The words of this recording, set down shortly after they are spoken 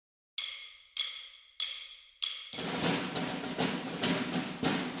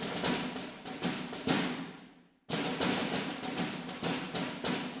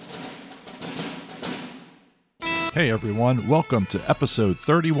Hey everyone, welcome to episode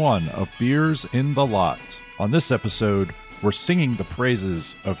 31 of Beers in the Lot. On this episode, we're singing the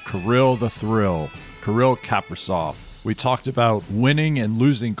praises of Kirill the Thrill, Kirill Kaprizov. We talked about winning and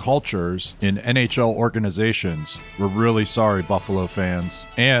losing cultures in NHL organizations. We're really sorry, Buffalo fans.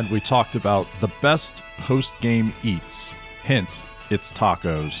 And we talked about the best post-game eats. Hint, it's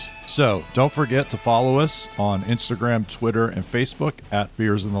tacos. So don't forget to follow us on Instagram, Twitter, and Facebook at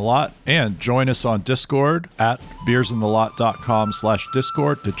Beers in the Lot. And join us on Discord at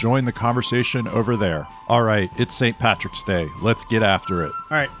beersinthelot.com/Discord to join the conversation over there. All right, it's St. Patrick's Day. Let's get after it.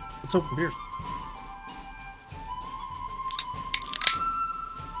 All right, let's open beers.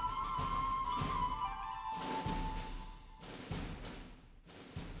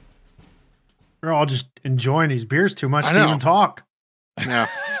 We're all just enjoying these beers too much to even talk. Yeah.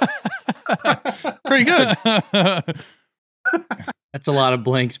 Pretty good. That's a lot of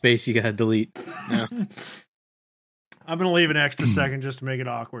blank space you gotta delete. Yeah. I'm gonna leave an extra second just to make it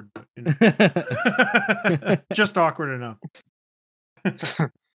awkward. But, just awkward enough.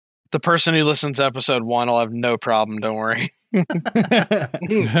 The person who listens to episode 1 will have no problem. Don't worry.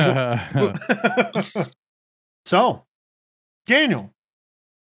 So, Daniel,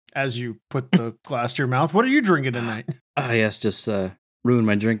 as you put the glass to your mouth, what are you drinking tonight? Yes, just ruined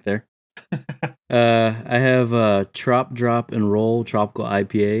my drink there. I have Trop Drop and Roll Tropical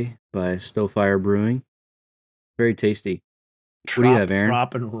IPA by Stowfire Brewing. Very tasty. What do you have, Aaron?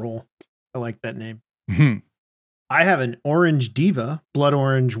 Drop and Roll. I like that name. I have an Orange Diva Blood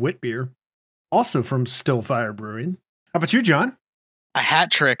Orange Wit Beer, also from Stillfire Brewing. How about you, John? A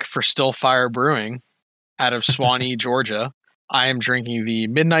hat trick for Stillfire Brewing out of Swanee, Georgia. I am drinking the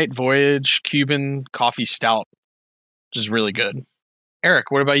Midnight Voyage Cuban Coffee Stout, which is really good.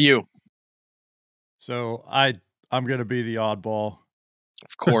 Eric, what about you? So I'm going to be the oddball.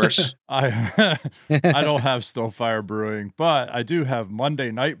 Of course. I don't have Stillfire Brewing, but I do have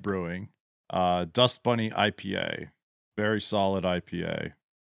Monday Night Brewing, Dust Bunny IPA. Very solid IPA.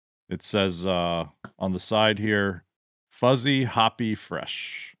 It says on the side here, fuzzy, hoppy,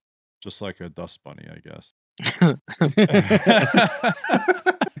 fresh. Just like a Dust Bunny, I guess.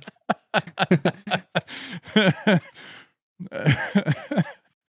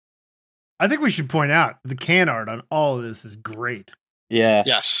 I think we should point out the can art on all of this is great. Yeah.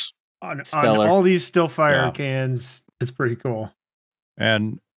 Yes. On all these Stillfire cans, it's pretty cool.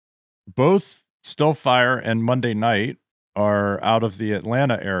 And both Stillfire and Monday Night are out of the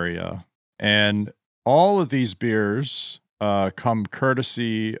Atlanta area. And all of these beers come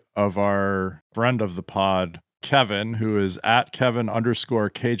courtesy of our friend of the pod, Kevin, who is at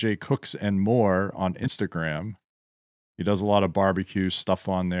Kevin_KJ Cooks and More on Instagram. He does a lot of barbecue stuff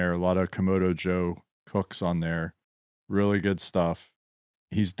on there, a lot of Komodo Joe cooks on there. Really good stuff.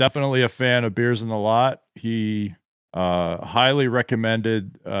 He's definitely a fan of Beers in the Lot. He highly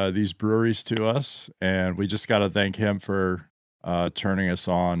recommended these breweries to us, and we just got to thank him for turning us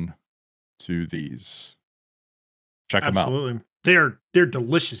on to these. Check them out. Absolutely. They're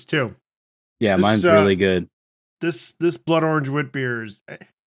delicious too. Yeah, mine's really good. This Blood Orange Wit Beer is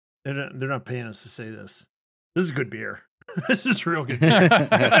they're not paying us to say this. This is good beer. This is real good beer.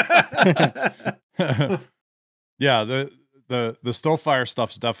 Yeah, the Stillfire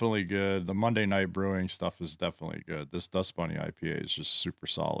stuff's definitely good. The Monday Night Brewing stuff is definitely good. This Dust Bunny IPA is just super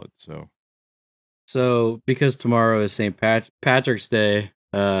solid. So because tomorrow is St. Patrick's Day,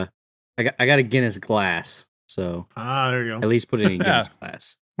 I got a Guinness glass. So there you go. At least put it in a Guinness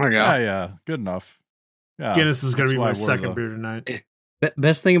glass. There you go. Yeah, good enough. Yeah, Guinness is going to be my second beer tonight.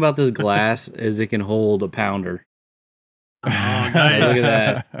 Best thing about this glass is it can hold a pounder. Oh, nice. Look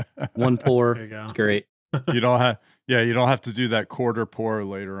at that. One pour. There you go. It's great. You don't have to do that quarter pour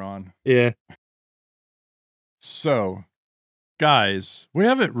later on. Yeah. So, guys, we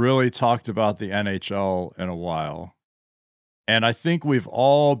haven't really talked about the NHL in a while. And I think we've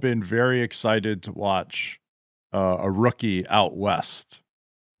all been very excited to watch a rookie out west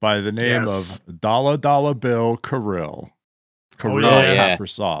by the name of Dollar Bill Kirill. Kirill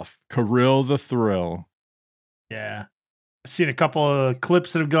Kaprizov. Kirill the Thrill. Yeah. I've seen a couple of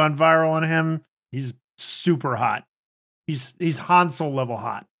clips that have gone viral on him. He's super hot. He's Hansel level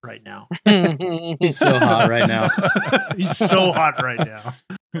hot right now. He's so hot right now. He's so hot right now.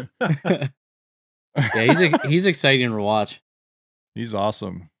 Yeah, he's exciting to watch. He's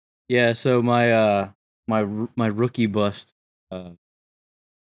awesome. Yeah, so my rookie bust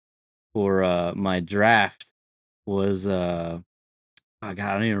for my draft was oh God,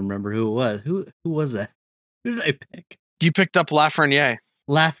 I don't even remember who it was. Who was that? Who did I pick? You picked up Lafreniere.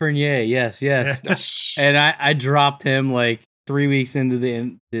 Lafreniere, yes. Yes. And I dropped him like 3 weeks into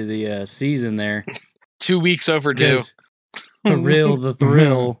the season there. 2 weeks overdue. Because Kirill The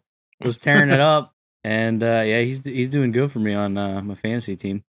Thrill was tearing it up, and he's doing good for me on my fantasy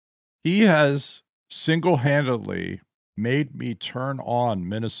team. He has single-handedly made me turn on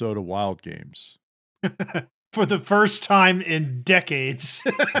Minnesota Wild games. For the first time in decades.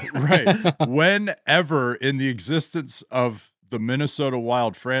 Right. Whenever in the existence of the Minnesota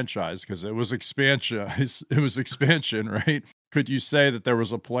Wild franchise, because it was expansion, right? Could you say that there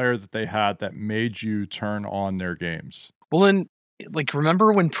was a player that they had that made you turn on their games? Well, then, like,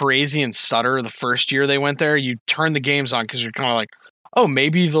 remember when Parisi and Sutter, the first year they went there, you turn the games on because you're kind of like, oh,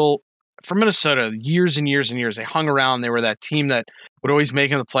 maybe they'll. For Minnesota, years and years and years, they hung around. They were that team that would always make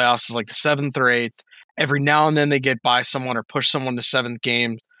in the playoffs as like the 7th or 8th. Every now and then they get by someone or push someone to 7th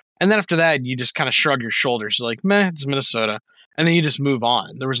game. And then after that, you just kind of shrug your shoulders. You're like, meh, it's Minnesota. And then you just move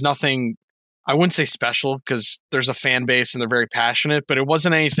on. There was nothing, I wouldn't say special because there's a fan base and they're very passionate, but it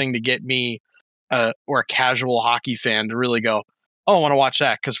wasn't anything to get me or a casual hockey fan to really go, oh, I want to watch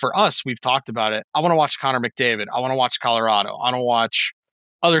that. Because for us, we've talked about it. I want to watch Connor McDavid. I want to watch Colorado. I want to watch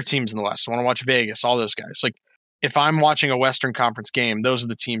other teams in the West. I want to watch Vegas, all those guys. Like, if I'm watching a Western Conference game, those are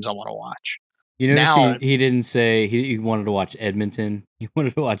the teams I want to watch. You notice he didn't say he wanted to watch Edmonton. He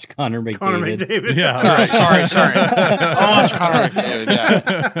wanted to watch Connor McDavid. Connor McDavid. Yeah. Right. Sorry. I'll watch Connor McDavid.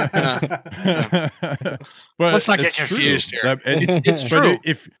 Yeah. But let's not get confused here. It's true. But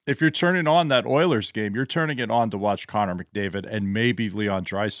if you're turning on that Oilers game, you're turning it on to watch Connor McDavid and maybe Leon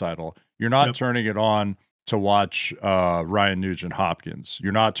Draisaitl. You're not turning it on to watch Ryan Nugent-Hopkins.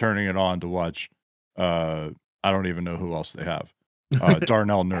 You're not turning it on to watch I don't even know who else they have.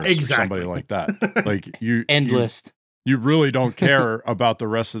 Darnell Nurse or somebody like that. Like you really don't care about the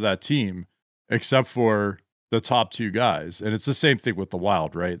rest of that team except for the top 2 guys. And it's the same thing with the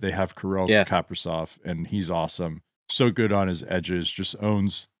Wild, right? They have Kirill Kaprizov, and he's awesome. So good on his edges, just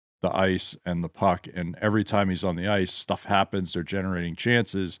owns the ice and the puck. And every time he's on the ice, stuff happens. They're generating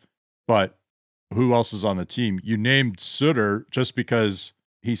chances. But who else is on the team? You named Sutter just because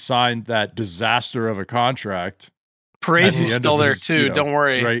he signed that disaster of a contract. Parisi's still there too. Don't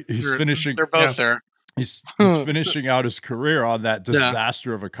worry. Right. He's finishing. They're both there. He's finishing out his career on that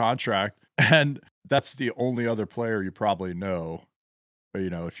disaster of a contract. And that's the only other player you probably know,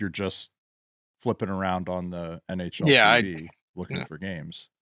 if you're just flipping around on the NHL TV looking for games.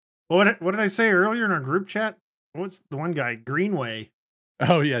 What did I say earlier in our group chat? What's the one guy? Greenway.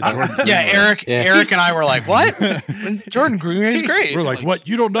 Oh yeah, Jordan. Eric and I were like, "What? Jordan Greenway's great." We're like, "What?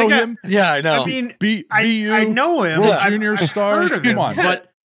 You don't know him?" Yeah, I know. I mean, I know him. World Junior star. Come on,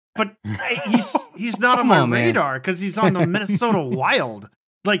 but he's not on my radar because he's on the Minnesota Wild.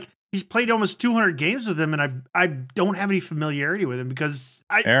 Like, he's played almost 200 games with him, and I don't have any familiarity with him because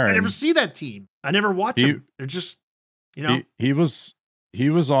I never see that team. I never watch him. They're just, He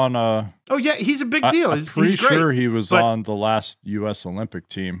was on oh yeah, he's a big deal. I'm pretty sure he was on the last U.S. Olympic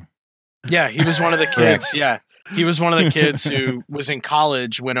team. Yeah, he was one of the kids. Yeah, he was one of the kids who was in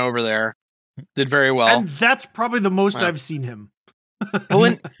college, went over there, did very well. And that's probably the most I've seen him.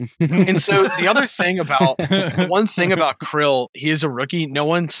 Well, and so one thing about Kirill, he is a rookie. No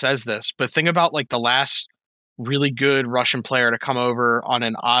one says this, but think about like the last really good Russian player to come over on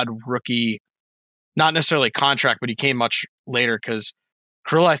an odd rookie, not necessarily contract, but he came much later because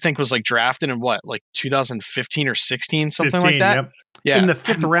Kirill, I think, was like drafted in what, like 2015 or 16, something like that. Yep. Yeah, in the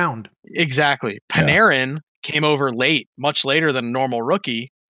 5th round. Exactly. Panarin came over late, much later than a normal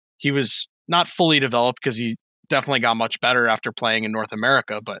rookie. He was not fully developed because he definitely got much better after playing in North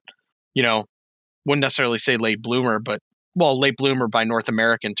America, but wouldn't necessarily say late bloomer, but late bloomer by North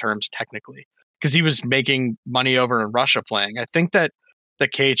American terms technically, because he was making money over in Russia playing. I think that the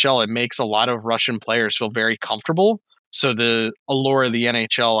KHL, it makes a lot of Russian players feel very comfortable. So the allure of the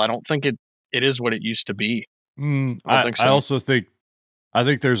NHL, I don't think it is what it used to be. I think so. I also think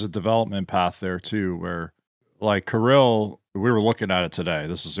there's a development path there too, where like Kirill, we were looking at it today.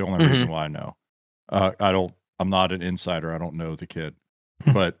 This is the only reason why I know. I'm not an insider. I don't know the kid,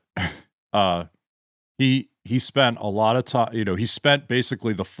 but he spent a lot of time. He spent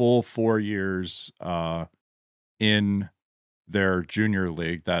basically the full 4 years in their junior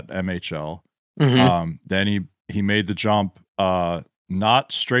league, that MHL. Then he made the jump,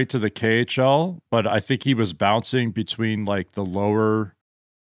 not straight to the KHL, but I think he was bouncing between like the lower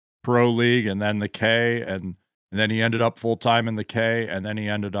pro league and then the K, and then he ended up full time in the K, and then he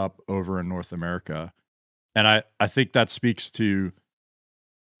ended up over in North America. And I think that speaks to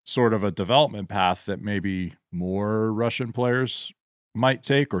sort of a development path that maybe more Russian players might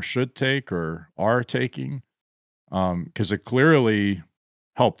take or should take or are taking, because it clearly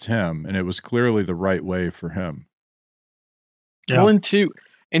helped him, and it was clearly the right way for him. Yeah. Well, and two,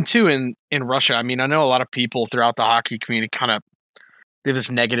 And two, in Russia, I mean, I know a lot of people throughout the hockey community kind of they have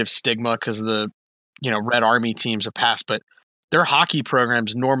this negative stigma because of the, Red Army teams have passed, but their hockey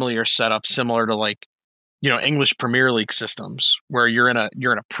programs normally are set up similar to like, English Premier League systems where you're in a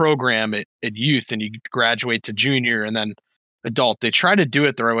program at youth and you graduate to junior and then adult. They try to do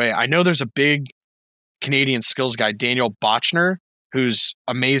it the right way. I know there's a big Canadian skills guy, Daniel Botchner, who's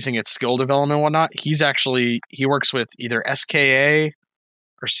amazing at skill development and whatnot. He works with either SKA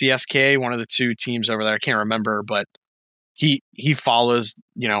or CSKA, one of the two teams over there. I can't remember, but he follows,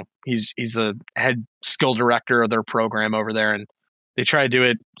 he's the head skill director of their program over there, and they try to do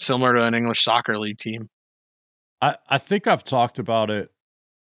it similar to an English soccer league team. I think I've talked about it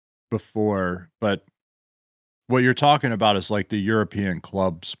before, but what you're talking about is like the European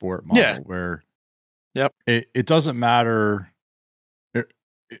club sport model where it doesn't matter. It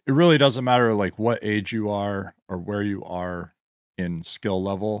really doesn't matter like what age you are or where you are in skill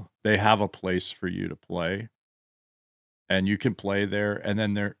level. They have a place for you to play and you can play there. And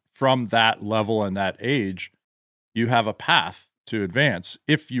then there, from that level and that age, you have a path to advance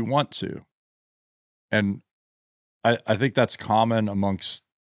if you want to. And I think that's common amongst,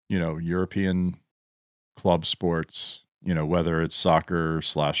 European club sports, whether it's soccer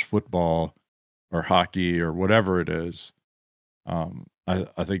 / football or hockey or whatever it is.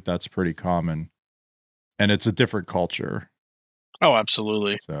 I think that's pretty common, and it's a different culture. Oh,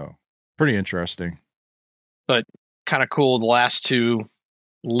 absolutely. So pretty interesting, but kind of cool. The last two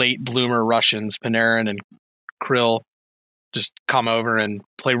late bloomer Russians, Panarin and Kirill, just come over and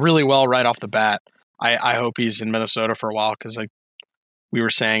play really well right off the bat. I hope he's in Minnesota for a while because like we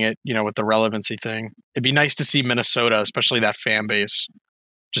were saying it, with the relevancy thing. It'd be nice to see Minnesota, especially that fan base,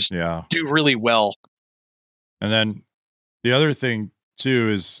 just do really well. And then the other thing too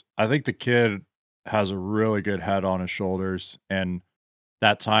is I think the kid has a really good head on his shoulders, and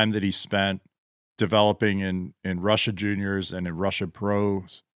that time that he spent developing in Russia juniors and in Russia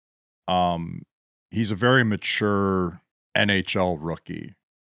pros, he's a very mature NHL rookie.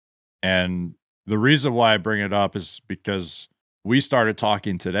 And the reason why I bring it up is because we started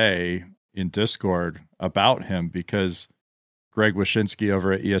talking today in Discord about him because Greg Wyshynski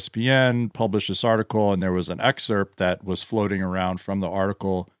over at ESPN published this article, and there was an excerpt that was floating around from the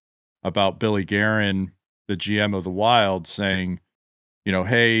article about Billy Guerin, the GM of the Wild, saying,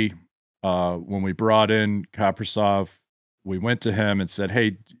 hey, when we brought in Kaprizov, we went to him and said,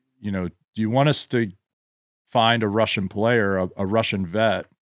 hey, do you want us to find a Russian player, a Russian vet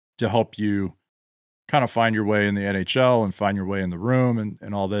to help you kind of find your way in the NHL and find your way in the room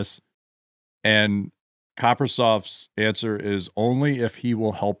and all this? And Kaprizov's answer is only if he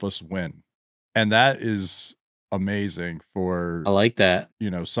will help us win. And that is amazing for, I like that.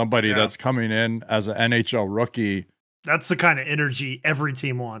 Somebody that's coming in as an NHL rookie. That's the kind of energy every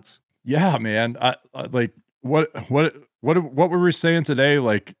team wants. Yeah, man. I like what were we saying today?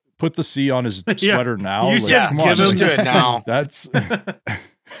 Like, put the C on his sweater now. You said, come on, do it now. That's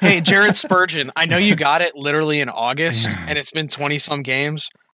hey, Jared Spurgeon. I know you got it literally in August, and it's been 20 some games.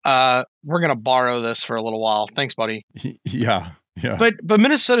 We're gonna borrow this for a little while. Thanks, buddy. Yeah. But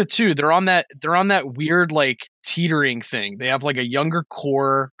Minnesota too. They're on that weird like teetering thing. They have like a younger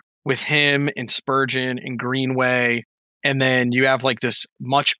core with him and Spurgeon and Greenway, and then you have like this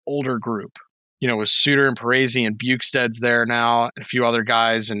much older group. With Suter and Parisi and Bukestad's there now, and a few other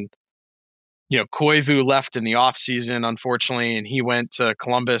guys, and Koivu left in the offseason, unfortunately, and he went to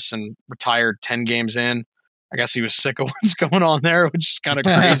Columbus and retired 10 games in. I guess he was sick of what's going on there, which is kind of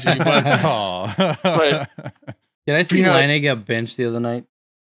crazy. but did I see Laine get benched the other night?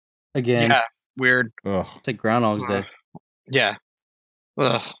 Again. Yeah, weird. Ugh. It's like Groundhog's Day. Yeah.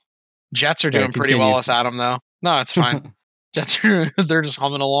 Ugh. Jets are doing pretty well without him, though. No, it's fine. Jets they're just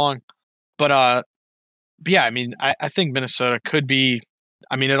humming along. But yeah, I mean, I think Minnesota could be.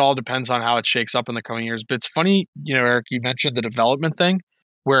 I mean, it all depends on how it shakes up in the coming years. But it's funny, Eric, you mentioned the development thing,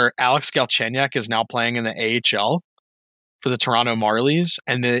 where Alex Galchenyuk is now playing in the AHL for the Toronto Marlies,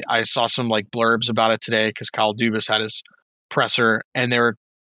 and I saw some like blurbs about it today because Kyle Dubas had his presser, and there were,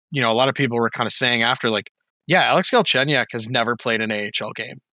 a lot of people were kind of saying after, like, yeah, Alex Galchenyuk has never played an AHL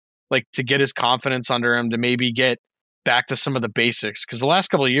game, like to get his confidence under him to maybe get back to some of the basics because the last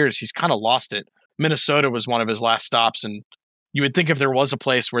couple of years he's kind of lost it. Minnesota was one of his last stops, and you would think if there was a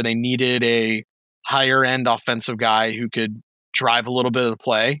place where they needed a higher end offensive guy who could drive a little bit of the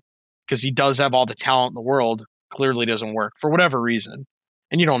play, because he does have all the talent in the world, clearly doesn't work for whatever reason.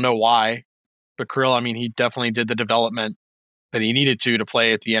 And you don't know why. But Kirill, I mean, he definitely did the development that he needed to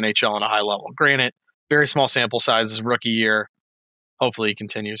play at the NHL on a high level. Granted, very small sample size, his rookie year. Hopefully he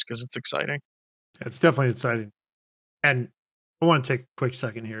continues because it's exciting. It's definitely exciting. And I want to take a quick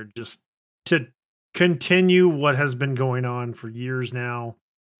second here just to continue what has been going on for years now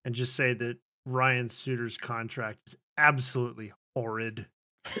and just say that Ryan Suter's contract is absolutely horrid.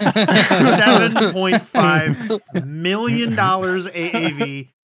 $7.5 million AAV.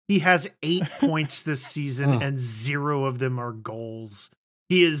 He has 8 points this season and 0 of them are goals.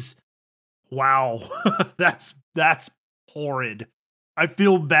 He is wow. that's horrid. I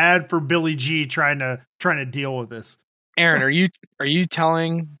feel bad for Billy G trying to deal with this. Aaron, are you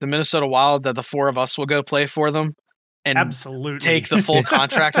telling the Minnesota Wild that the 4 of us will go play for them and absolutely take the full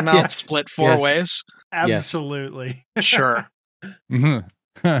contract amount, split 4 ways? Absolutely. Yes. Sure.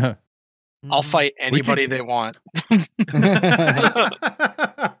 I'll fight anybody they want.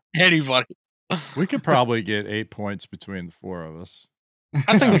 Anybody. We could probably get 8 points between the 4 of us.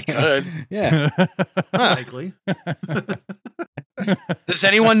 I think we could. Yeah. Likely. Does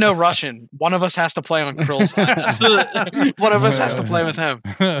anyone know Russian? One of us has to play on Krill's line. One of us has to play with him.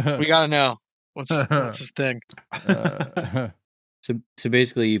 We gotta know. What's his thing? So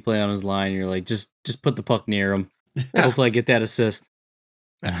basically you play on his line, you're like, just put the puck near him. Hopefully I get that assist.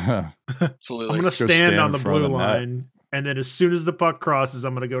 Absolutely. I'm gonna stand on the blue line, and then as soon as the puck crosses,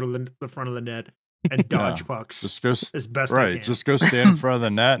 I'm gonna go to the front of the net and dodge pucks. Just go as best I can. Just go stand in front of the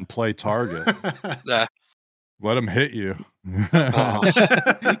net and play target. Yeah. Let him hit you.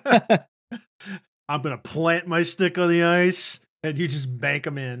 I'm gonna plant my stick on the ice, and you just bank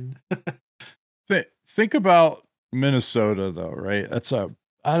them in. Think about Minnesota, though, right?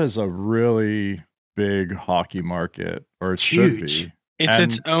 That is a really big hockey market, or it should be. It's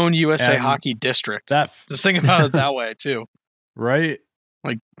its own USA Hockey district. Just think about it that way too, right?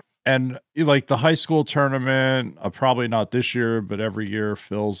 And the high school tournament, probably not this year, but every year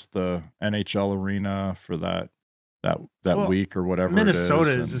fills the NHL arena for that week or whatever.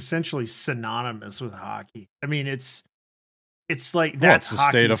 Minnesota it is essentially synonymous with hockey. I mean, it's like that's the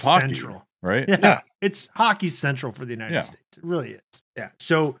state of hockey, central, right? Yeah, it's hockey central for the United States. It really is. Yeah.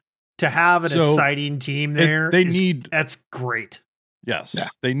 So to have an exciting team there, that's great. Yes,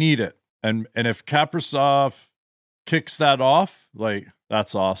 they need it, and if Kaprizov kicks that off,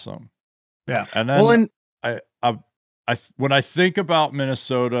 that's awesome. Yeah, and then when I think about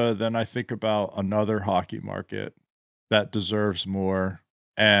Minnesota, then I think about another hockey market that deserves more,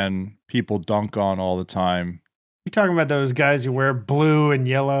 and people dunk on all the time. You're talking about those guys who wear blue and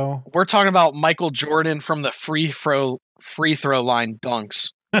yellow. We're talking about Michael Jordan from the free throw line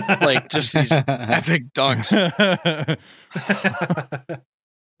dunks. Just these epic dunks.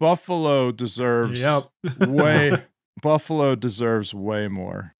 Buffalo deserves Buffalo deserves way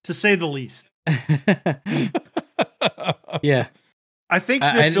more, to say the least. Yeah, I think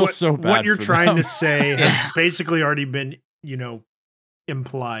I feel so bad what you're for trying them. to say has basically already been,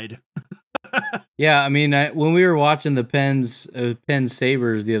 implied. Yeah, I mean, when we were watching the Penn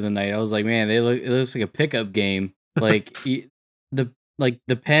Sabres the other night, I was like, man, it looks like a pickup game. The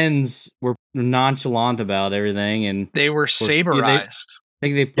Pens were nonchalant about everything, and they were saberized. I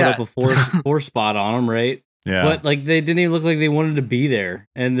think they put up a four spot on them, right? Yeah, but they didn't even look like they wanted to be there,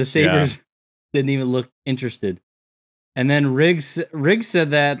 and the Sabres didn't even look interested. And then Riggs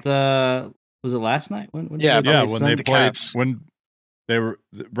said that was it last night? When they played when they were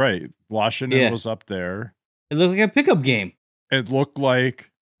right. Washington was up there. It looked like a pickup game. It looked like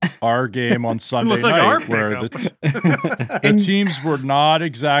our game on Sunday night, where the teams were not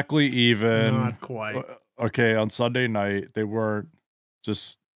exactly even. Not quite. Okay, on Sunday night they weren't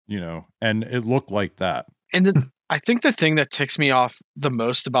just and it looked like that. And I think the thing that ticks me off the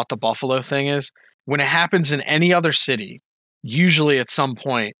most about the Buffalo thing is when it happens in any other city, usually at some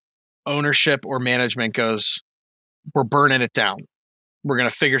point, ownership or management goes, we're burning it down. We're going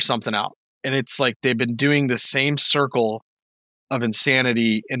to figure something out. And it's like they've been doing the same circle of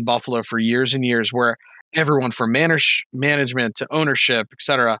insanity in Buffalo for years and years, where everyone from management to ownership,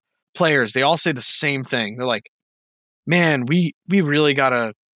 etc., players, they all say the same thing. They're like, man, we really got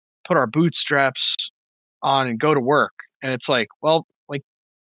to put our bootstraps on and go to work. And it's like, well, at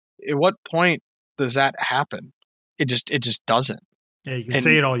what point does that happen? It just doesn't. Yeah, you can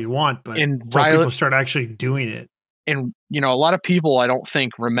say it all you want, but until people start actually doing it. And, a lot of people, I don't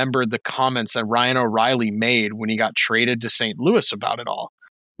think, remembered the comments that Ryan O'Reilly made when he got traded to St. Louis about it all,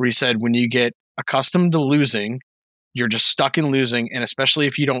 where he said, when you get accustomed to losing, you're just stuck in losing. And especially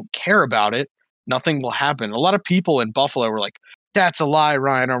if you don't care about it, nothing will happen. A lot of people in Buffalo were like, that's a lie,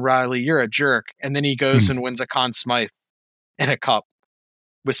 Ryan O'Reilly. You're a jerk. And then he goes and wins a Conn Smythe and a cup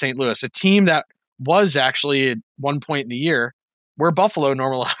with St. Louis, a team that was actually at one point in the year where Buffalo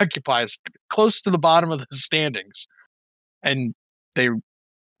normally occupies, close to the bottom of the standings. And they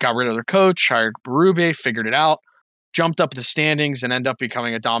got rid of their coach, hired Berube, figured it out. jumped up the standings and end up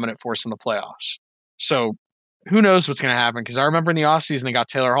becoming a dominant force in the playoffs. So who knows what's going to happen? Because I remember in the offseason they got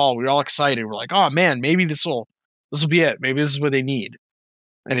Taylor Hall. We were all excited. We're like, oh man, maybe this will be it. Maybe this is what they need.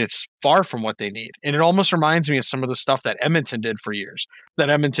 And it's far from what they need. And it almost reminds me of some of the stuff that Edmonton did for years. That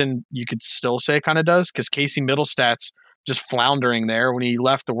Edmonton, you could still say kind of does, because Casey Middlestat's just floundering there. When he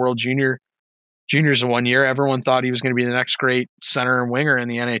left the World Juniors in 1 year, everyone thought he was going to be the next great center and winger in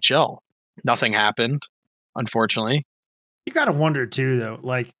the NHL. Nothing happened, unfortunately. You got to wonder too, though.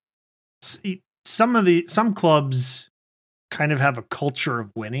 Like some clubs kind of have a culture of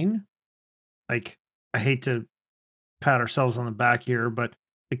winning. Like, I hate to pat ourselves on the back here, but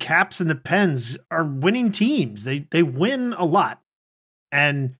the Caps and the Pens are winning teams. They win a lot.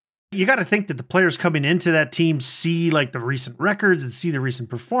 And you got to think that the players coming into that team see like the recent records and see the recent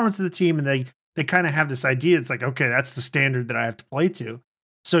performance of the team. And they kind of have this idea. It's like, okay, that's the standard that I have to play to.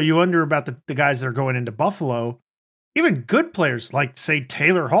 So you wonder about the guys that are going into Buffalo, even good players like, say,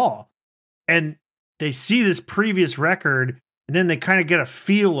 Taylor Hall. And they see this previous record, and then they kind of get a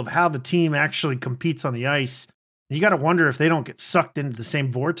feel of how the team actually competes on the ice. And you got to wonder if they don't get sucked into the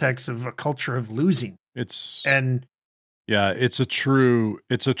same vortex of a culture of losing. It's a true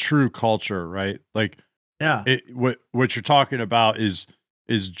culture, right? Like, yeah, what you're talking about is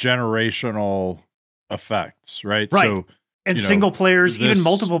generational effects, right? So, and single players, even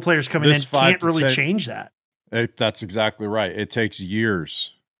multiple players coming in, can't really change that. That's exactly right. It takes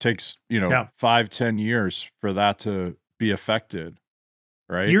years. It takes 5-10 years for that to be affected.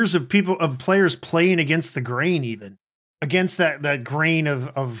 Right. Years of players playing against the grain, even against that grain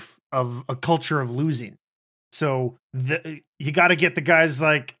of a culture of losing. So you got to get the guys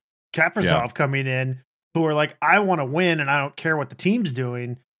like Kaprizov coming in who are like, I want to win and I don't care what the team's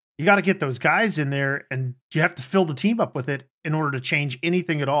doing. You got to get those guys in there, and you have to fill the team up with it in order to change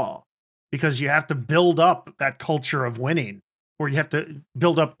anything at all, because you have to build up that culture of winning. Or you have to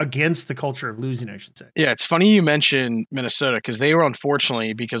build up against the culture of losing, I should say. Yeah, it's funny you mention Minnesota, because they were,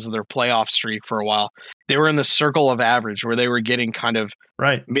 unfortunately, because of their playoff streak for a while, they were in the circle of average where they were getting kind of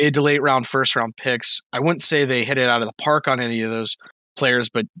mid to late round, first round picks. I wouldn't say they hit it out of the park on any of those players,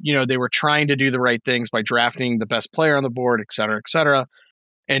 but they were trying to do the right things by drafting the best player on the board, et cetera, et cetera.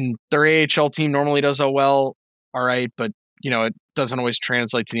 And their AHL team normally does all right, but it doesn't always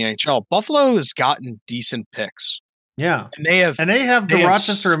translate to the NHL. Buffalo has gotten decent picks. Yeah, and they have the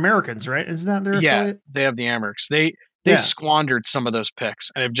Rochester Americans, right? Isn't that their affiliate? They have the Amherst. They squandered some of those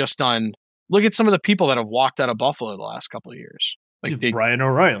picks and have just done. Look at some of the people that have walked out of Buffalo the last couple of years, like Brian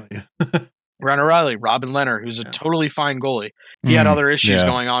O'Reilly, Robin Leonard, who's a totally fine goalie. He had other issues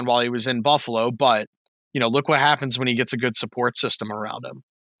going on while he was in Buffalo, but look what happens when he gets a good support system around him.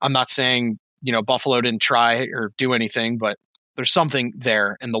 I'm not saying Buffalo didn't try or do anything, but there's something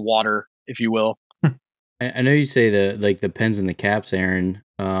there in the water, if you will. I know you say the Pens and the Caps, Aaron.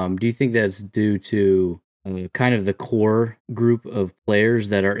 Do you think that's due to kind of the core group of players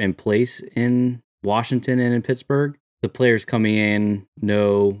that are in place in Washington and in Pittsburgh? The players coming in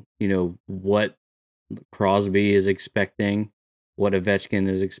know, what Crosby is expecting, what Ovechkin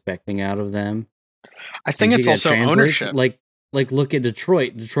is expecting out of them. I think it's also ownership. Like look at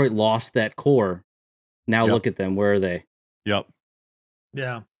Detroit. Detroit lost that core. Now look at them. Where are they? Yep.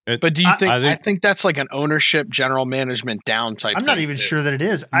 Yeah. But do you think? I think that's like an ownership, general management down type. I'm not even sure that it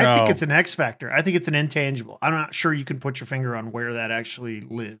is. No. I think it's an X factor. I think it's an intangible. I'm not sure you can put your finger on where that actually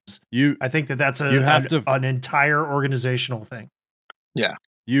lives. I think that's an entire organizational thing. Yeah.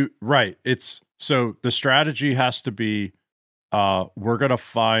 It's so the strategy has to be, we're gonna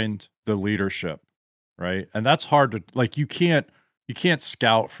find the leadership, right? And that's hard to like. You can't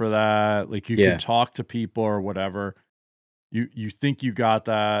scout for that. Like you can talk to people or whatever. You think you got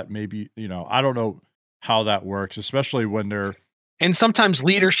that, maybe, I don't know how that works, especially when they're... And sometimes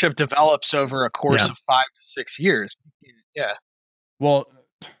leadership develops over a course of 5 to 6 years. Yeah. Well,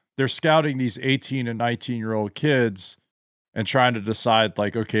 they're scouting these 18 and 19-year-old kids and trying to decide,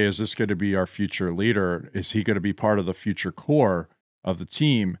 like, okay, is this going to be our future leader? Is he going to be part of the future core of the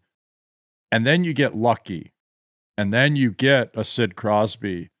team? And then you get lucky. And then you get a Sid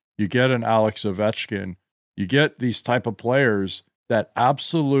Crosby. You get an Alex Ovechkin. You get these type of players that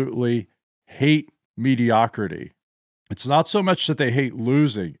absolutely hate mediocrity. It's not so much that they hate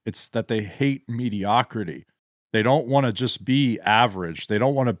losing, it's that they hate mediocrity. They don't want to just be average. They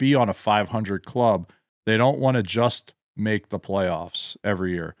don't want to be on a 500 club. They don't want to just make the playoffs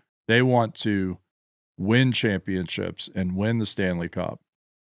every year. They want to win championships and win the Stanley Cup.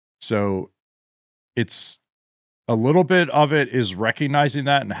 So it's a little bit of it is recognizing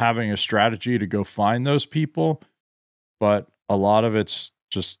that and having a strategy to go find those people. But a lot of it's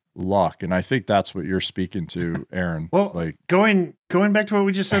just luck. And I think that's what you're speaking to, Aaron. Well, like going back to what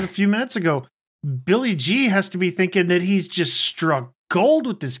we just said a few minutes ago, Billy G has to be thinking that he's just struck gold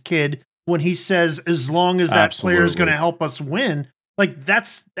with this kid when he says, as long as that player is going to help us win. Like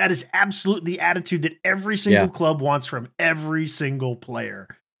that is absolutely the attitude that every single club wants from every single player.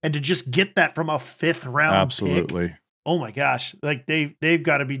 And to just get that from a 5th round pick, oh my gosh, like they've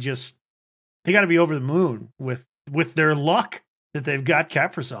got to be they got to be over the moon with their luck that they've got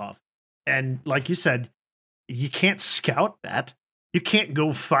Kaprizov. And like you said, you can't scout that. You can't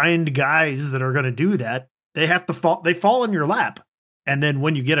go find guys that are going to do that. They have to fall. They fall in your lap. And then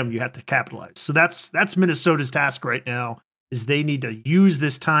when you get them, you have to capitalize. So that's Minnesota's task right now, is they need to use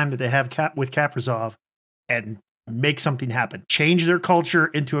this time that they have with Kaprizov and make something happen. Change their culture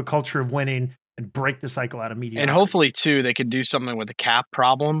into a culture of winning and break the cycle out of mediocrity. And hopefully, too, they can do something with the cap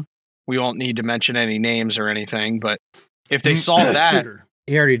problem. We won't need to mention any names or anything, but if they solve that,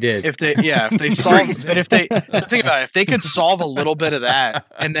 he already did. If they solve, but if they think about it, if they could solve a little bit of that,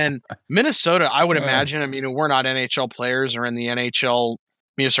 and then Minnesota, I would imagine. I mean, we're not NHL players or in the NHL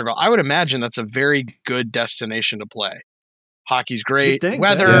media circle. I would imagine that's a very good destination to play. Hockey's great.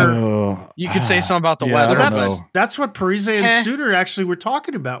 Weather. You could say something about the weather. That's what Parise and Suter actually were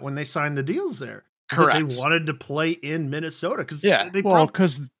talking about when they signed the deals there. Correct. They wanted to play in Minnesota because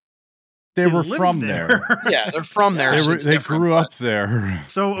they were from there. Yeah, they're from there. They grew up there.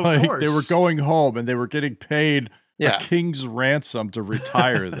 So of course they were going home and they were getting paid a king's ransom to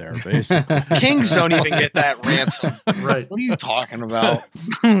retire there, basically. Kings don't even get that ransom. Right. What are you talking about?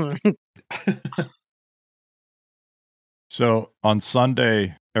 So on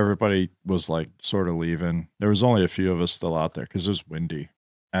Sunday, everybody was like sort of leaving. There was only a few of us still out there because it was windy.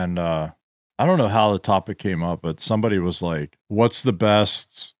 And I don't know how the topic came up, but somebody was like, what's the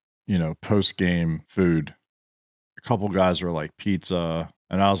best, post-game food? A couple guys were like pizza.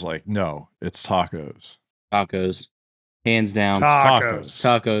 And I was like, no, it's tacos. Tacos. Hands down. Tacos.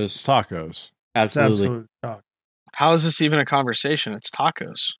 Absolutely. How is this even a conversation? It's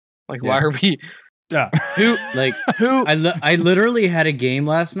tacos. Like, why are we... Yeah. Who? I literally had a game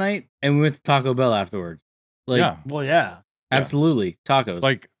last night and we went to Taco Bell afterwards. Absolutely. Tacos.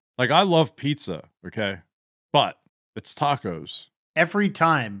 Like I love pizza, okay? But it's tacos. Every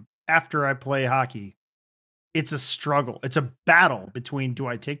time after I play hockey, it's a struggle. It's a battle between, do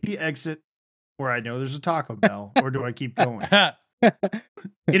I take the exit where I know there's a Taco Bell or do I keep going?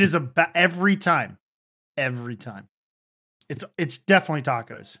 It is every time. Every time. It's definitely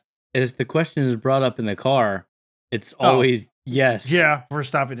tacos. If the question is brought up in the car, it's always yes. Yeah, we're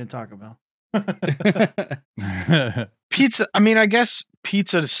stopping at Taco Bell. Pizza. I mean, I guess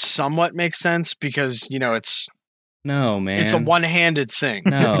pizza somewhat makes sense because it's no, man. It's a one-handed thing.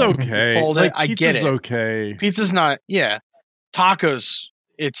 No. It's okay. Fold it. I get it. Okay. Pizza's not. Yeah, tacos.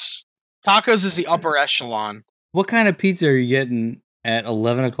 Tacos is the upper echelon. What kind of pizza are you getting at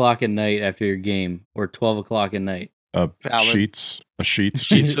 11 o'clock at night after your game, or 12 o'clock at night? A sheets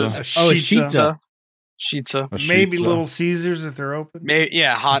pizza. Sheetza. Maybe Little Caesars if they're open. Maybe,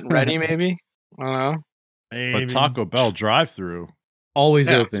 hot and ready. Maybe. I don't know. Maybe. But Taco Bell drive-through always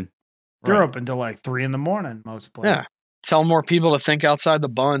open. They're open till like 3 a.m. most places. Yeah. Tell more people to think outside the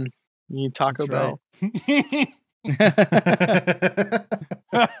bun. You need Taco Bell.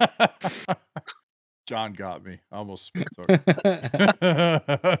 John got me. I almost spit.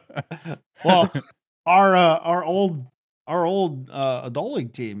 Well, our old adult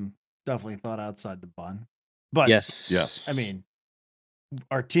league team definitely thought outside the bun. But yes. I mean,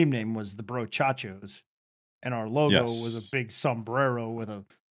 our team name was the Bro Chachos, and our logo was a big sombrero with a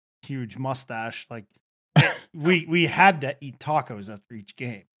huge mustache. Like we had to eat tacos after each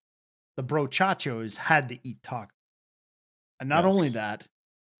game. The Bro Chachos had to eat tacos. And not only that,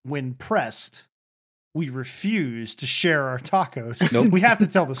 when pressed, we refuse to share our tacos. Nope. We have to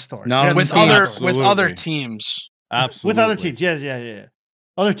tell the story. No, with other teams. Absolutely. With other teams. Yeah.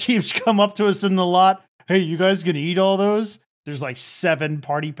 Other teams come up to us in the lot. Hey, you guys gonna eat all those? There's like 7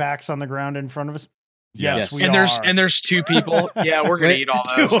 party packs on the ground in front of us. Yes, we are. And there's 2 people. Yeah, we're gonna eat all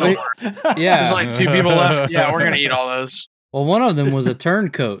those. Yeah. There's only 2 people left. Yeah, we're gonna eat all those. Well, one of them was a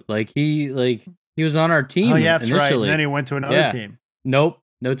turncoat. He was on our team. Oh yeah, that's initially. right. And then he went to another team. Nope.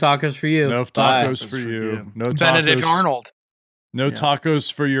 No tacos for you. No tacos for you. No Benedict tacos. Arnold. No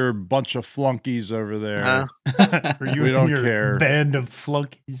tacos for your bunch of flunkies over there. For you, we don't your care. Band of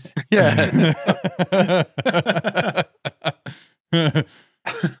flunkies. Yeah.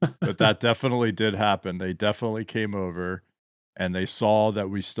 But that definitely did happen. They definitely came over and they saw that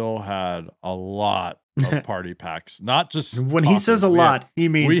we still had a lot of party packs. Not just when tacos. He says a lot, he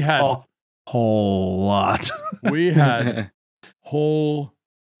means we had a whole lot. We had whole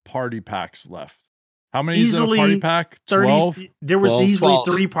party packs left? How many is in a party pack? 12? There was 12. easily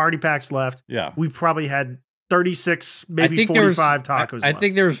 3 party packs left. Yeah. We probably had 36, maybe 45 tacos I left.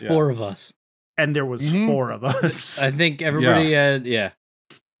 think there was 4 of us. And there was 4 of us. I think everybody had, Yeah.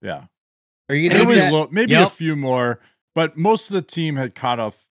 Are you Maybe a few more, but most of the team had kind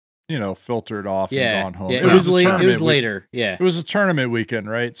of, filtered off and gone home. Yeah, It was later. Yeah. It was a tournament weekend,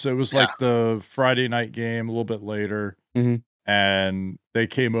 right? So it was like the Friday night game, a little bit later. Mm-hmm. And they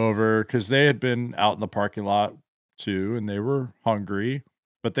came over because they had been out in the parking lot too, and they were hungry,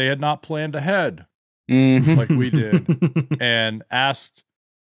 but they had not planned ahead like we did, and asked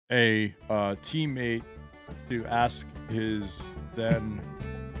a teammate to ask his then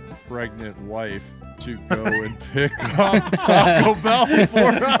pregnant wife to go and pick up Taco Bell for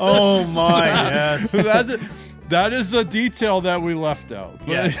us. Oh my, yes. That is a detail that we left out.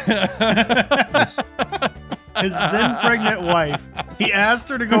 Yes. His then pregnant wife, he asked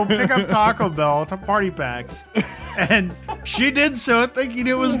her to go pick up Taco Bell to party packs, and she did so thinking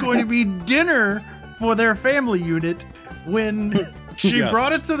it was going to be dinner for their family unit when she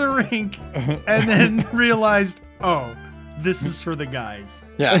brought it to the rink and then realized, oh, this is for the guys.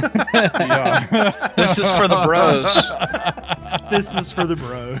 Yeah. This is for the bros. This is for the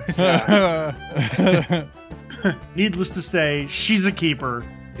bros. Needless to say, she's a keeper.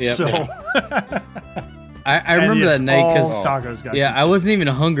 Yep. So I remember that night because tacos got I wasn't even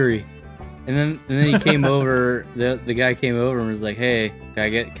hungry, and then he came over. The guy came over and was like, "Hey, can I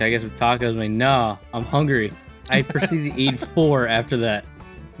get some tacos?" I'm like, "No, I'm hungry." I proceeded to eat 4 after that.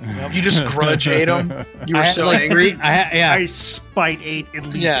 You just grudge ate them. You were so angry. I spite ate at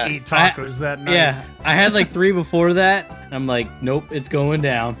least 8 tacos that night. Yeah, I had like 3 before that. I'm like, nope, it's going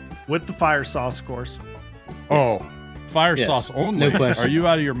down with the fire sauce, of course. Oh, fire sauce only. No question. Are you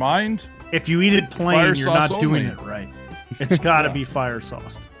out of your mind? If you eat it plain, you're not doing it right. It's got to be fire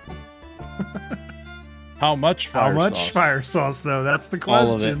sauced. How much fire sauce? How much fire sauce, though? That's the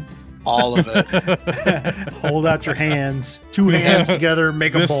question. All of it. Hold out your hands. 2 hands together,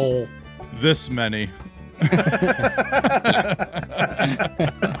 make a bowl. This many.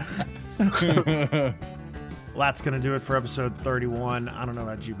 That's going to do it for episode 31. I don't know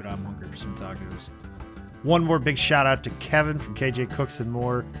about you, but I'm hungry for some tacos. One more big shout out to Kevin from KJ Cooks and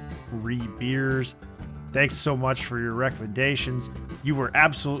More Beers. Thanks so much for your recommendations. You were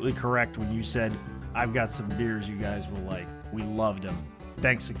absolutely correct when you said, I've got some beers you guys will like. We loved them.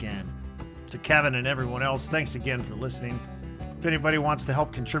 Thanks again. To Kevin and everyone else, thanks again for listening. If anybody wants to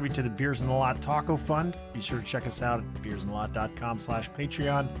help contribute to the Beers in the Lot Taco Fund, be sure to check us out at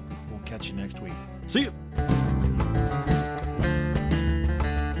beersinthelot.com/Patreon. We'll catch you next week. See you.